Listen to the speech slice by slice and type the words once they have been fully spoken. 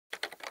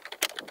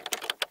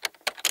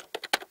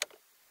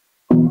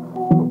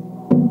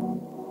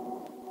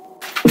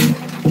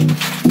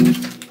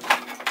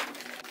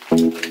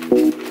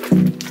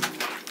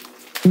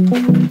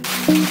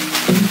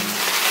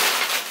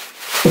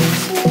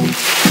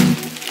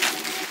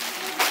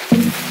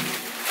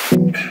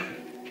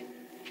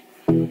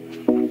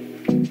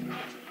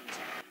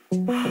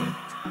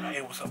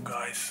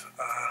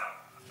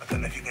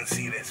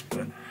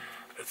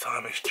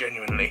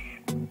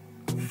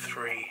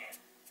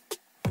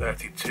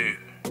6:32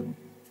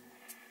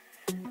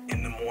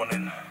 in the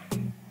morning.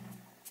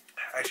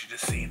 As you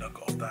just seen, I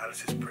got off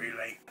dialysis pretty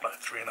late, like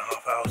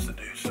 3.5 hours to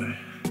do, so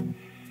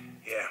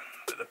yeah.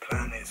 But the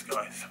plan is,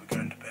 guys, we're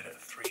going to bed at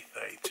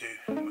 3:32.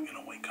 We're going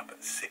to wake up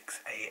at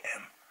 6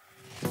 AM.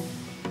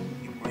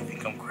 You probably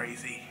think I'm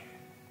crazy.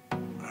 I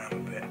am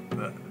a bit,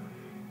 but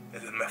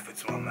there's a method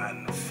to my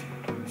madness.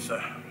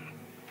 So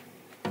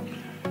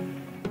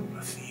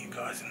I'll see you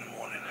guys in the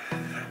morning.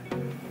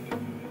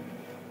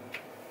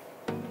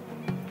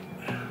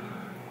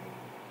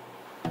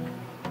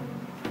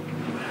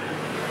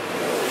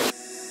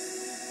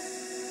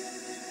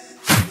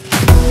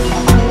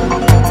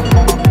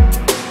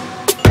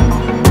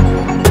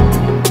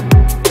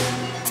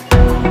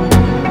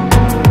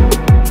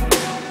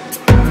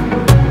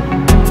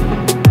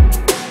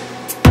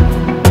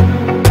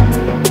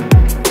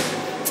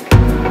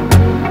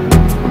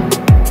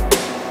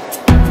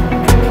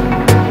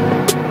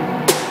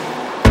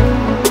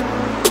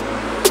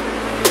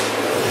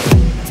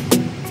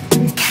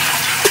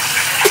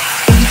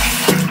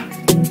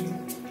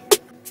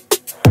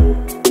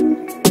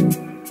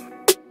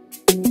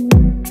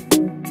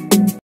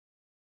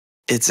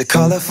 It's a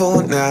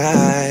colorful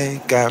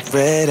night, got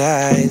red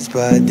eyes,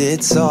 but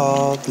it's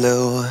all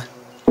blue.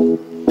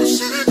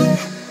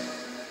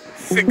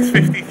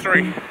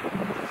 6:53.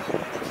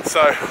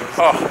 So,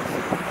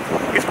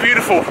 it's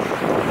beautiful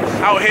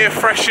out here,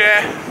 fresh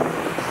air,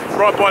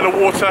 right by the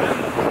water.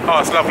 Oh,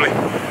 it's lovely.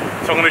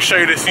 So I'm going to show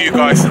you this to you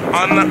guys.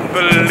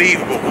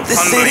 Unbelievable. The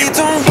city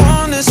don't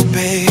want us,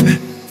 babe.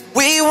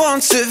 We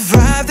won't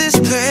survive this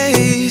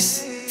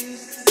place.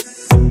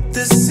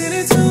 The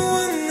city don't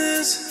want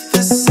us.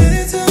 The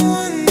city don't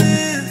want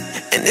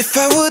us. And if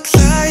I would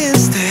lie and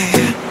stay,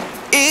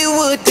 it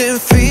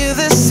wouldn't feel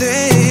the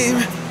same.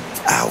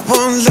 I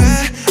won't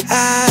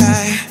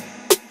lie.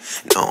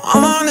 No,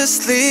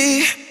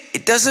 honestly,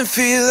 it doesn't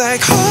feel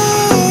like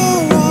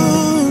home.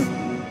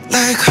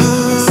 Like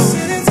home.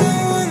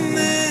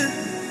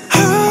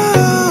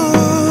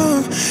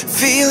 Home.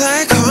 Feel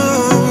like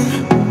home.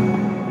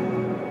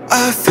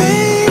 A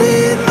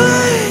faded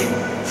mind,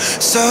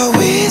 so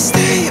we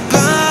stay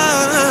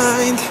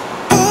blind.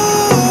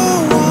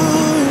 Oh,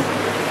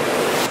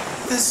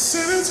 the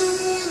city.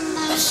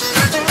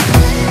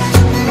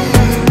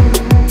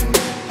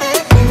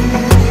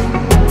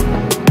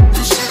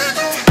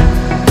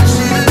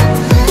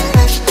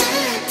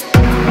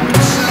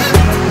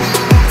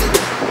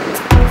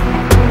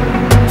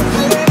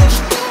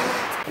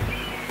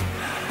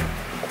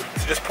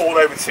 Just pulled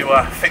over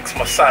to fix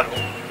my saddle.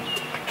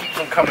 It keeps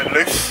on coming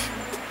loose.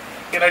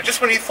 You know, just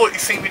when you thought you'd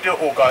seen me do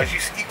it all, guys, you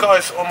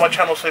guys on my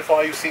channel so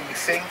far, you've seen me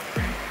sing,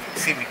 you've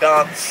seen me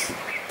dance,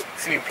 you've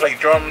seen me play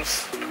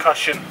drums,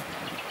 percussion,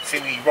 you've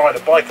seen me ride a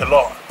bike a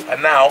lot,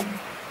 and now,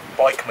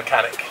 bike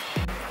mechanic.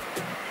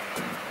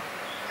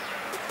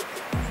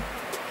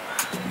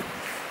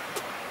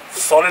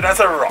 Solid as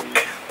a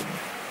rock.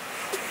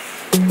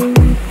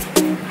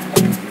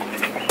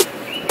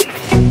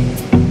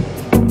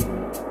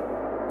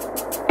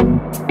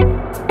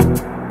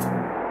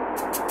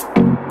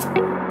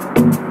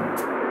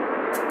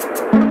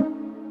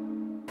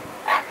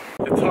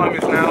 The time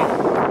is now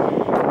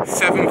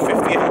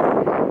 7:50.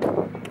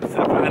 So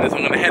the plan is I'm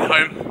going to head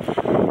home.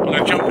 I'm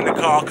going to jump in the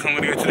car because I'm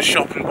going to go to the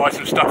shop and buy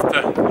some stuff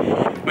to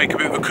make a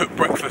bit of a cooked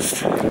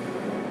breakfast.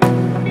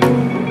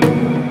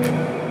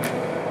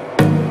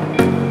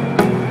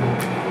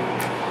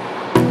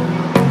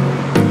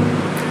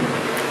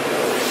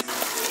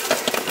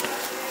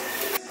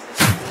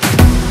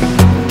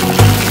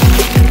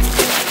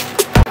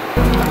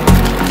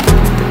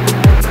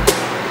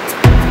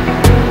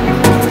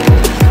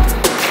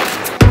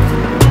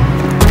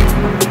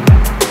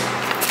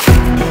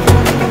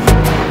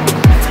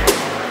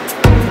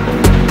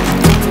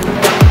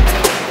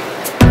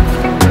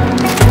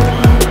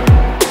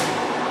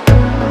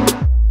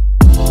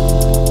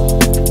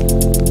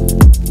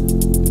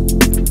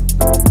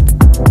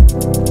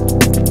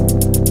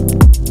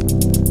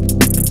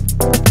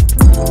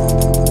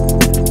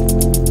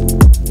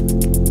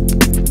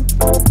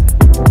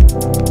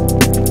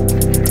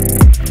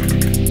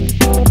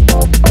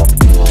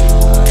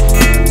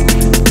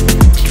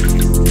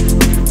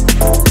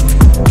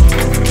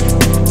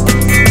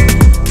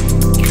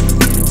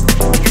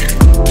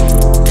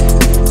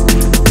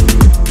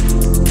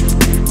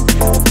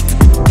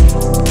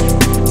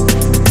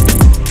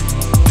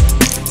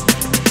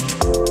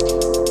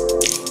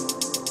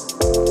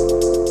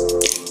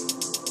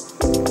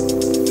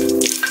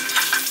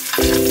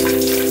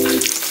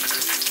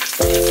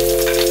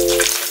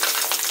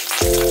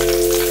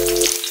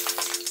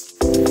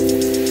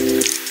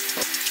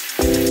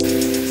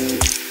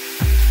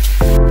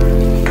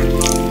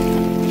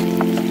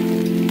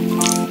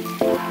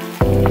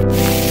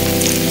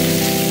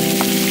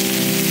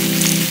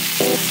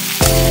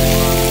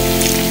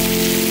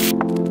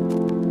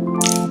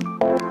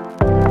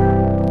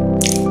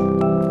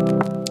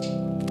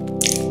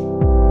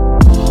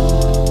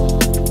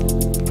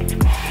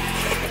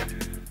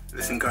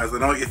 Listen guys, I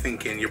know what you're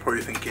thinking. You're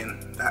probably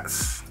thinking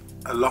that's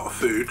a lot of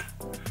food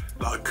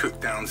that I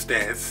cooked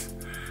downstairs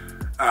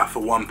for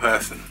one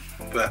person.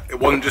 But it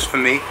wasn't just for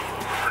me.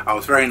 I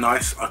was very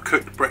nice. I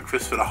cooked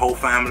breakfast for the whole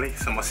family.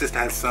 So my sister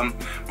had some,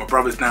 my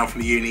brother's down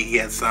from uni, he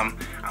had some.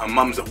 Our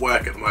mum's at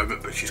work at the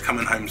moment, but she's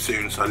coming home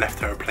soon, so I left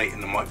her a plate in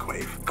the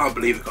microwave. Can't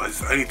believe it,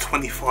 guys, it's only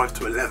 25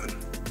 to 11.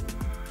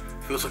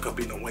 Feels like I've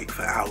been awake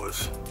for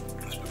hours.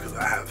 That's because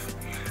I have.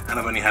 And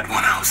I've only had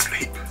 1 hour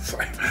sleep. So,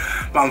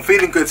 but I'm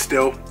feeling good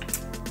still.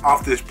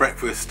 After this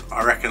breakfast,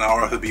 I reckon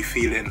I'll either be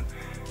feeling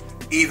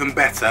even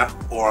better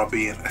or I'll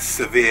be in a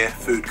severe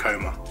food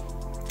coma.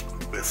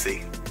 We'll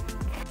see.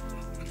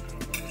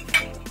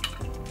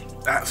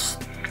 That's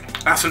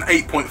an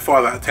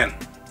 8.5 out of 10.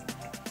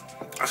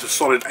 That's a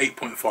solid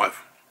 8.5.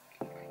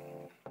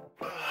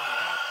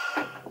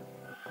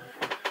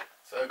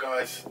 So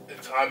guys, the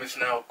time is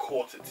now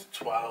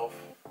 11:45.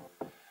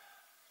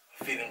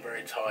 I'm feeling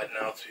very tired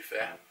now, to be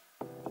fair.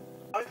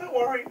 Oh, don't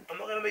worry, I'm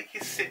not going to make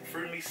you sit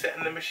through me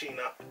setting the machine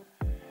up.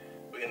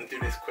 We're going to do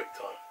this quick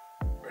time.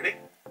 Ready?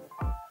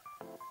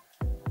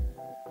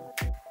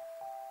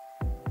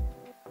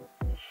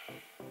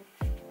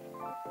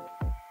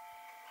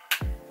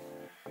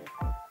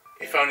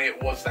 If only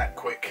it was that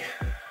quick.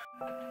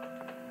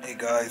 Hey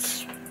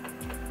guys,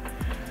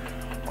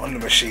 on the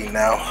machine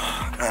now,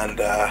 and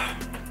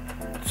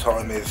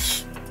time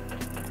is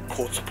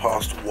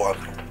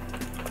 1:15.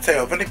 I tell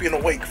you, I've only been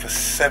awake for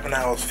 7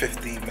 hours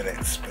 15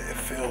 minutes, but it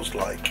feels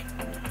like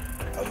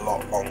a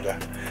lot longer.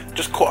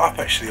 Just caught up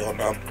actually on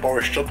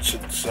Boris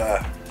Johnson's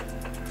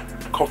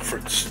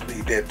conference that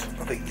he did,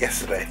 I think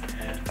yesterday.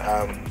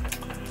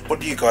 What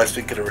do you guys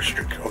think of the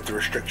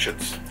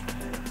restrictions?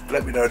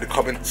 Let me know in the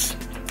comments.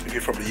 If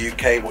you're from the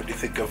UK, what do you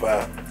think of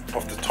the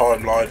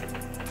timeline?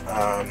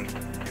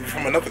 If you're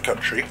from another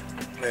country,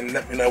 then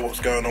let me know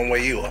what's going on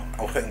where you are.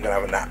 I think I'm going to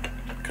have a nap,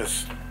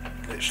 because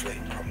literally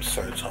I'm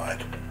so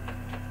tired.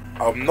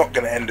 I'm not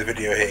going to end the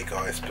video here,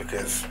 guys,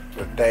 because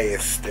the day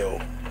is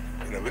still,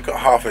 you know, we've got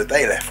half of the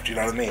day left, you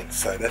know what I mean?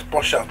 So let's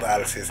brush out the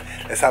Alice's,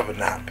 let's have a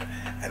nap,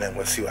 and then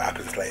we'll see what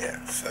happens later.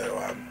 So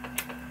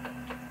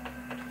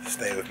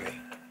stay with me.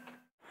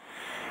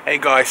 Hey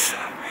guys.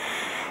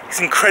 It's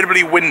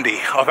incredibly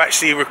windy. I've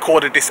actually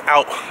recorded this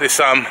outro,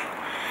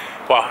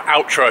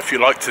 if you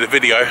like, to the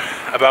video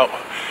about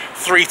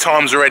 3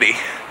 times already,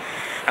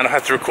 and I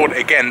had to record it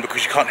again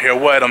because you can't hear a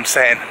word I'm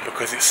saying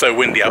because it's so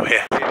windy out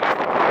here.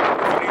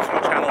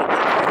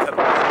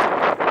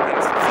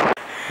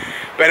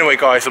 But anyway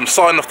guys, I'm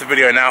signing off the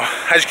video now.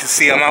 As you can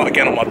see, I'm out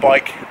again on my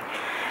bike.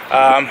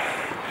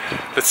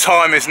 The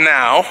time is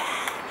now,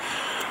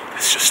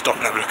 let's just stop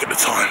and have a look at the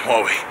time,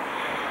 while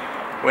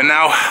we're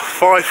now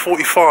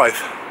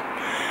 5:45.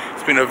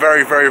 It's been a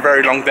very, very,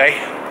 very long day.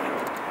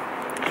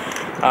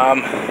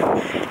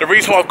 The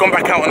reason why I've gone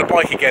back out on the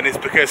bike again is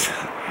because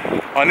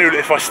I knew that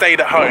if I stayed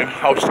at home,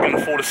 I was just going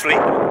to fall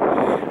asleep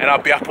and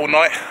I'd be up all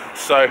night.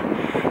 So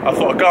I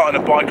thought I'd go out on the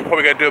bike. I'm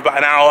probably going to do about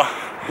an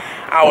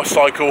hour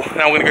cycle.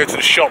 Now I'm going to go to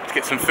the shop to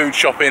get some food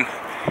shopping.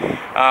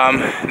 Now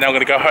I'm going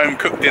to go home,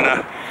 cook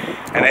dinner,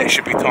 and then it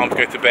should be time to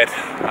go to bed.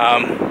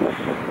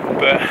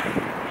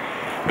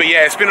 But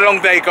yeah, it's been a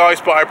long day, guys,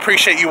 but I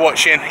appreciate you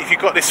watching. If you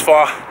got this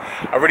far,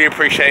 I really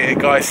appreciate it,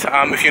 guys.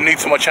 If you're new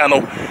to my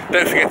channel,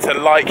 don't forget to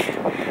like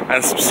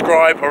and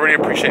subscribe. I really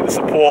appreciate the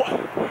support.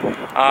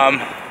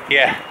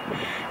 Yeah,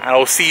 and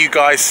I'll see you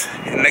guys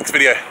in the next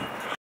video.